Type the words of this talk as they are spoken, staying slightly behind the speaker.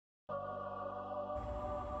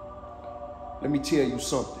Let me tell you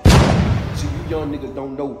something. See, you young niggas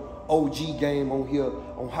don't know OG game on here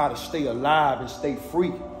on how to stay alive and stay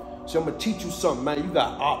free. So I'm gonna teach you something, man. You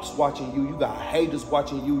got ops watching you, you got haters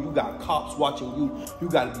watching you, you got cops watching you. You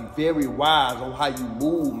gotta be very wise on how you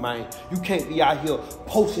move, man. You can't be out here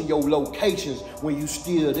posting your locations when you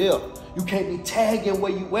still there. You can't be tagging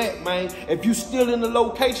where you at, man. If you still in the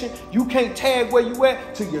location, you can't tag where you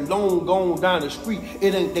at till you're long gone down the street.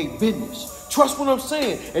 It ain't their business. Trust what I'm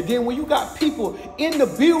saying. And then when you got people in the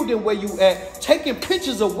building where you at, taking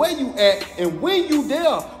pictures of where you at, and when you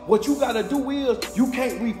there, what you gotta do is you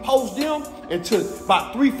can't repost them until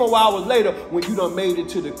about 3-4 hours later when you done made it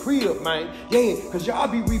to the crib, man. Yeah, because y'all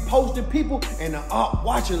be reposting people and the op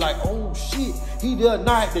watching like, oh shit, he there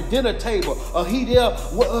not at the dinner table, or he there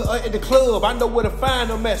at the club. I know where to find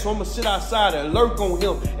him at, so I'm gonna sit outside and lurk on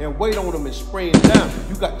him and wait on him and spray him down.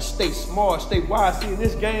 You got to stay smart, stay wise. See, in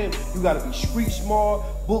this game, you gotta be street smart,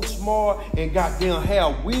 book smart, and goddamn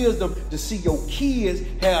have wisdom to see your kids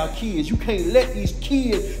have kids. You can't let these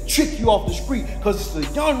kids trick you off the street, because it's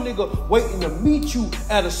a young nigga waiting to meet you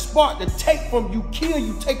at a spot to take from you, kill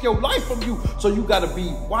you, take your life from you. So you gotta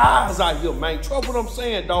be wise out here, man. Trust what I'm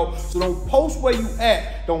saying, dog. So don't post where you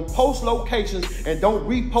at, don't post locations, and don't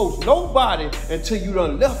repost nobody until you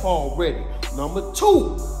done left already. Number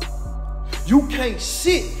 2, you can't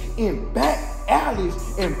sit in back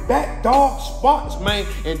alleys and back dark spots, man,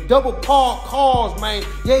 and double park cars, man.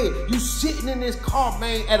 Yeah, you sitting in this car,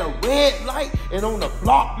 man, at a red light and on the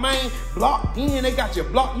block, man, blocked in. They got you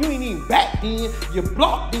blocked. You ain't even back in, you're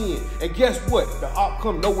blocked in. And guess what? The op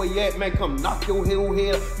come know where you at, man, come knock your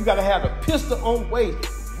head. You gotta have the pistol on waist,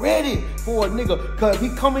 ready for a nigga, cause if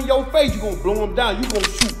he come in your face, you gonna blow him down. You gonna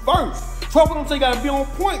shoot first. Trouble them say you gotta be on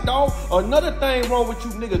point, dog. Another thing wrong with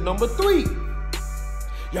you niggas, number 3.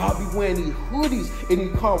 Y'all be wearing these hoodies in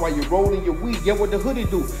your car while you're rolling your weed. Get what the hoodie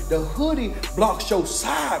do? The hoodie blocks your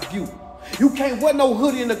side view. You can't wear no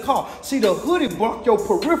hoodie in the car. See, the hoodie block your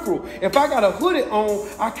peripheral. If I got a hoodie on,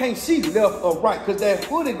 I can't see left or right, because that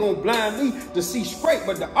hoodie gonna blind me to see straight.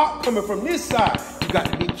 But the op coming from this side, you got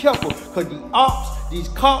to be careful, because the ops, these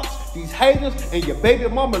cops, these haters, and your baby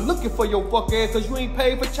mama looking for your fuck ass because you ain't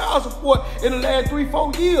paid for child support in the last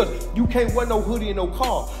 3-4 years. You can't wear no hoodie in no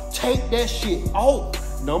car. Take that shit off.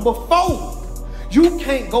 Number 4, you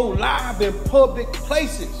can't go live in public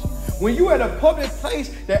places. When you at a public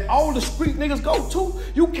place that all the street niggas go to,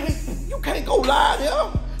 you can't go live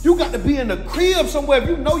there. You got to be in the crib somewhere. If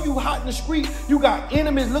you know you hot in the street, you got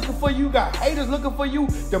enemies looking for you, got haters looking for you,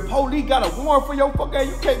 the police got a warrant for your fuck ass.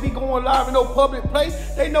 You can't be going live in no public place.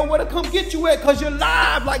 They know where to come get you at, because you're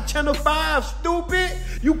live like Channel 5, stupid.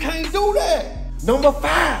 You can't do that. Number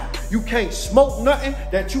 5, you can't smoke nothing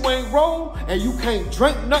that you ain't roll, and you can't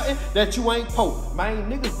drink nothing that you ain't pour. Man,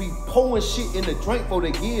 niggas be pouring shit in the drink before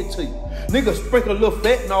they give it to you. Niggas sprinkle a little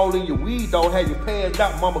fentanyl in your weed, dog, have you passed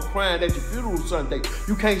out, mama crying at your funeral Sunday.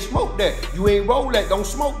 You can't smoke that. You ain't roll that. Don't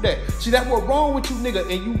smoke that. See, that's what's wrong with you, nigga.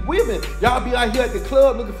 And you women, y'all be out here at the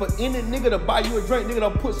club looking for any nigga to buy you a drink. Nigga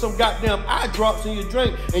done put some goddamn eye drops in your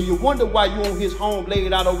drink, and you wonder why you on his home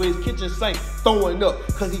laid out over his kitchen sink throwing up,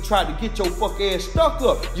 because he tried to get your fuck ass stuck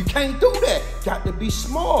up. You can't do that. Got to be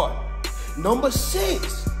smart. Number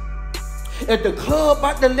 6, if the club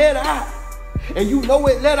about to let out, and you know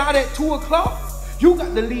it let out at 2 o'clock, you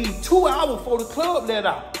got to leave 2 hours before the club let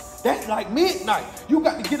out. That's like midnight. You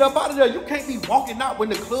got to get up out of there. You can't be walking out when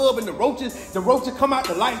the club and the roaches come out,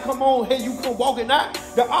 the light come on, hey, you come walking out.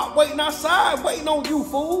 The op waiting outside, waiting on you,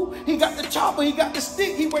 fool. He got the chopper, he got the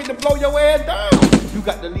stick, he waiting to blow your ass down. You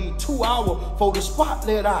got to leave 2 hours before the spot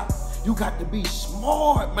let out. You got to be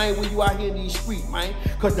smart, man, when you out here in these streets, man.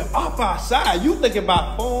 Because the op outside, you thinking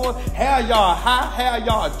about fun, how y'all high, how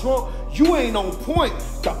y'all drunk. You ain't on point.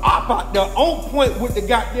 The op out there on point with the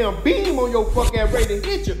goddamn beam on your fucking ass ready to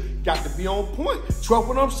hit you. Got to be on point. Trust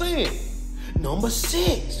what I'm saying. Number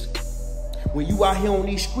 6, when you out here on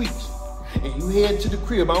these streets and you head to the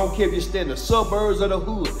crib, I don't care if you stay in the suburbs or the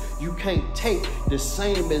hood, you can't take the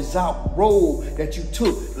same exact road that you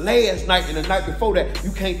took last night and the night before that.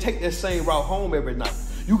 You can't take that same route home every night.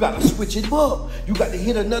 You got to switch it up. You got to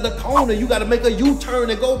hit another corner. You got to make a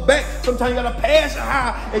U-turn and go back. Sometimes you got to pass a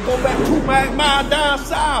high and go back 2 miles down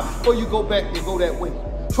south before you go back and go that way.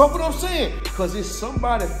 Trust what I'm saying? Because it's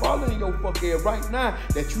somebody following your fuck ass right now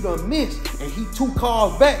that you done missed. And he 2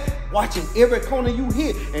 cars back watching every corner you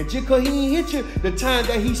hit. And just because he ain't hit you the time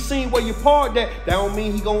that he seen where you parked at, that don't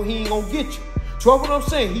mean he ain't gonna get you. Trust what I'm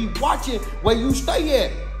saying? He watching where you stay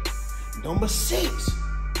at. Number 6,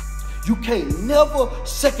 you can't never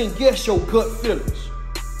second guess your gut feelings.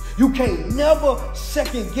 You can't never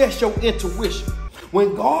second guess your intuition.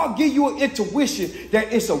 When God give you an intuition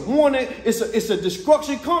that it's a warning, it's a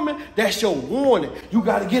destruction coming, that's your warning. You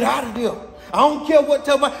got to get out of there. I don't care what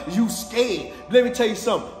tell me, you scared. Let me tell you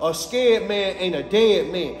something. A scared man ain't a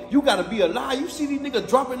dead man. You got to be alive. You see these niggas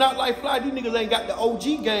dropping out like fly. These niggas ain't got the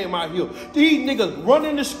OG game out here. These niggas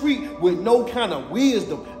running the street with no kind of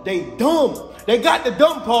wisdom. They dumb. They got the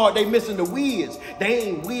dumb part. They missing the whiz. They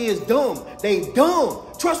ain't whiz dumb. They dumb.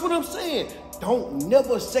 Trust what I'm saying. Don't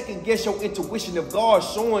never second guess your intuition. If God's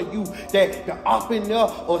showing you that the op in there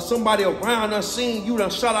or somebody around us seeing you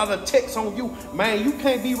done shot out a text on you, man, you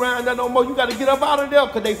can't be around there no more. You got to get up out of there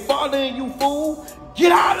because they following you, fool.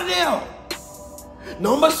 Get out of there.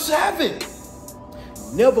 Number 7,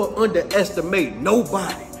 never underestimate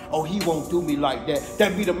nobody. Oh, he won't do me like that.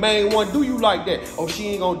 That be the main one do you like that. Oh, she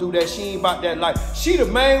ain't gonna do that. She ain't about that life. She the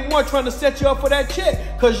main one trying to set you up for that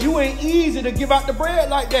check. Cause you ain't easy to give out the bread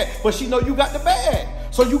like that. But she know you got the bag.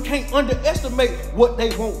 So you can't underestimate what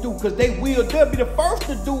they won't do. Cause they'll be the first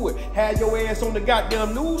to do it. Have your ass on the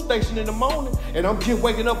goddamn news station in the morning. And I'm just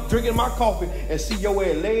waking up, drinking my coffee and see your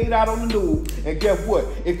ass laid out on the news. And guess what?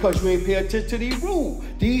 It's cause you ain't pay attention to these rules.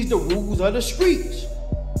 These the rules of the streets.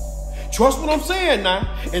 Trust what I'm saying now.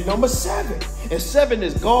 And number 7. And 7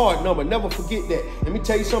 is God number. Never forget that. Let me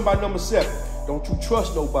tell you something about number 7. Don't you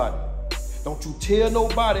trust nobody. Don't you tell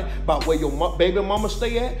nobody about where your baby mama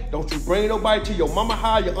stay at. Don't you bring nobody to your mama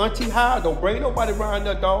house, your auntie house. Don't bring nobody around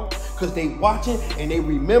there, dog. Because they watching and they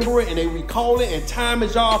remember it and they recall it. And time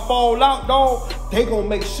as y'all fall out, dog, they going to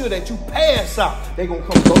make sure that you pass out. They going to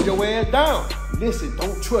come throw your ass down. Listen,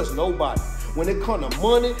 don't trust nobody. When it come to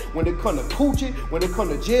money, when it come to coochie, when it come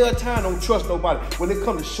to jail time, don't trust nobody. When it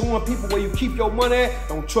come to showing people where you keep your money at,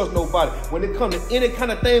 don't trust nobody. When it come to any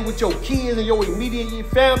kind of thing with your kids and your immediate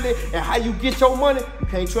family and how you get your money, you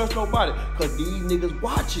can't trust nobody because these niggas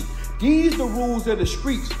watching. These the rules of the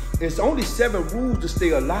streets. It's only 7 rules to stay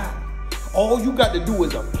alive. All you got to do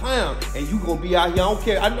is apply them, and you gonna be out here. I don't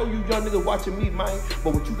care. I know you young niggas watching me, man.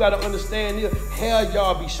 But what you gotta understand is, hell,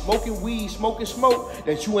 y'all be smoking weed, smoking smoke,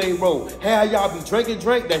 that you ain't roll. Hell, y'all be drinking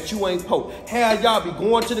drink, that you ain't poke. Hell, y'all be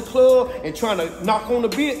going to the club and trying to knock on the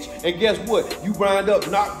bitch, and guess what? You wind up,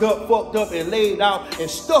 knocked up, fucked up, and laid out, and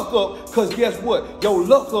stuck up, cause guess what? Yo,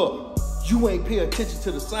 look up. You ain't pay attention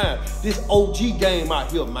to the signs. This OG game out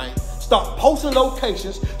here, man. Stop posting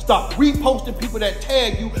locations. Stop reposting people that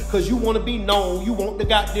tag you because you want to be known. You want the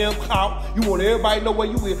goddamn clout. You want everybody to know where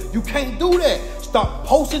you is. You can't do that. Stop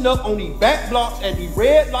posting up on these back blocks and these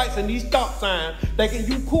red lights and these stop signs thinking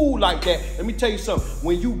you cool like that. Let me tell you something.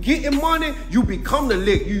 When you getting money, you become the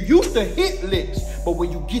lick. You used to hit licks. But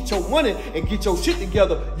when you get your money and get your shit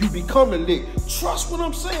together, you become the lick. Trust what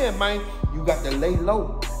I'm saying, man. You got to lay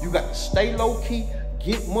low. You got to stay low key.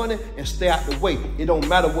 Get money and stay out the way. It don't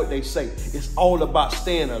matter what they say. It's all about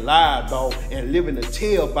staying alive, dog, and living to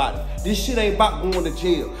tell about it. This shit ain't about going to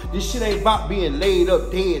jail. This shit ain't about being laid up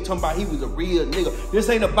dead, talking about he was a real nigga. This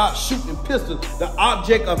ain't about shooting pistols. The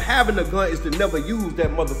object of having a gun is to never use that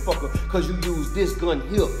motherfucker because you use this gun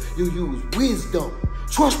here. You use wisdom.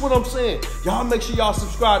 Trust what I'm saying. Y'all make sure y'all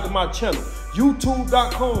subscribe to my channel.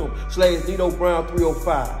 YouTube.com/Nino Brown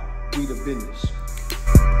 305. Be the business.